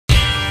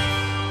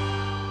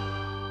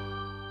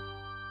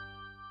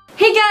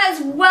Hey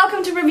guys,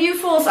 welcome to Review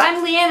Fools.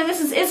 I'm Leanne and this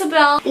is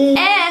Isabel,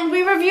 and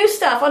we review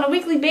stuff on a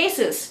weekly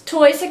basis.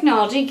 Toys,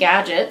 technology,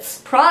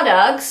 gadgets,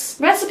 products,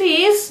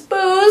 recipes,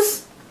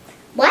 booze.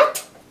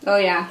 What? Oh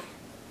yeah,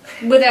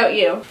 without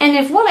you. And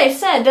if what I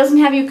said doesn't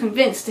have you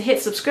convinced to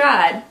hit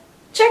subscribe,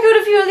 check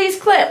out a few of these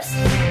clips.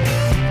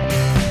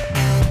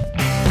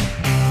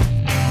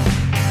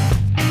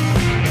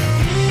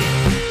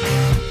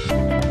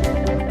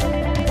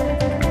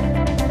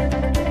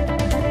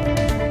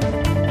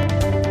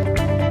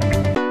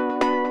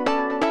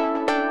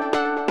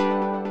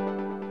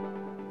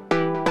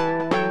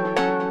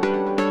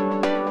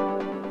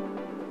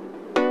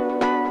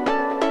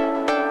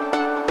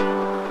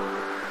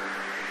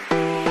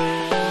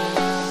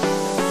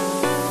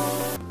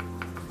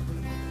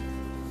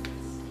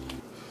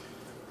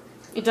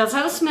 It does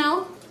have a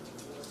smell.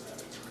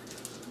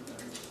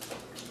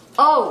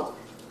 Oh!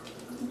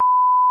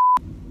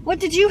 What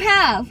did you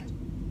have?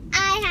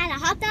 I had a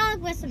hot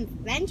dog with some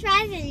french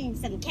fries and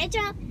some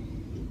ketchup.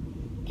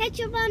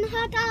 Ketchup on the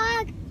hot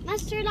dog,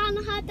 mustard on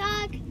the hot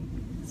dog,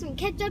 some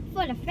ketchup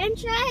for the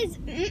french fries.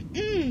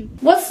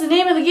 What's the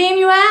name of the game,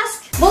 you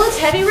ask? Well, it's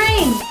Heavy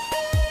Rain.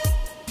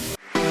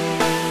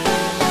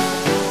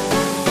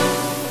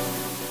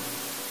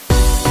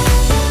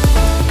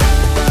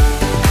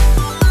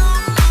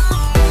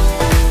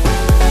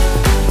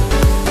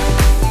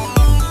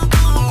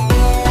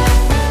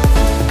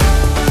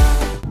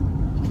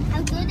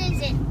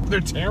 They're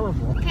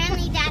terrible.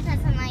 Apparently Dad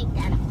doesn't like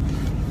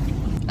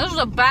them. This was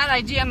a bad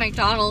idea,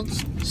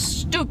 McDonald's.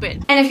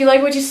 Stupid. And if you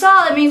like what you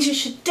saw, that means you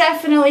should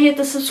definitely hit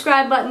the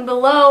subscribe button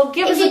below.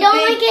 Give us a If you don't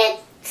big... like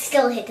it,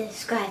 still hit the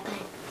subscribe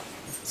button.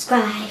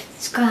 Subscribe.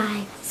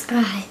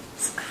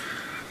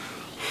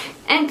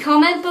 And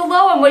comment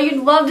below on what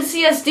you'd love to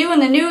see us do in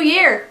the new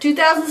year.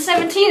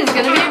 2017 is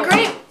going to be a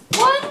great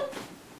one.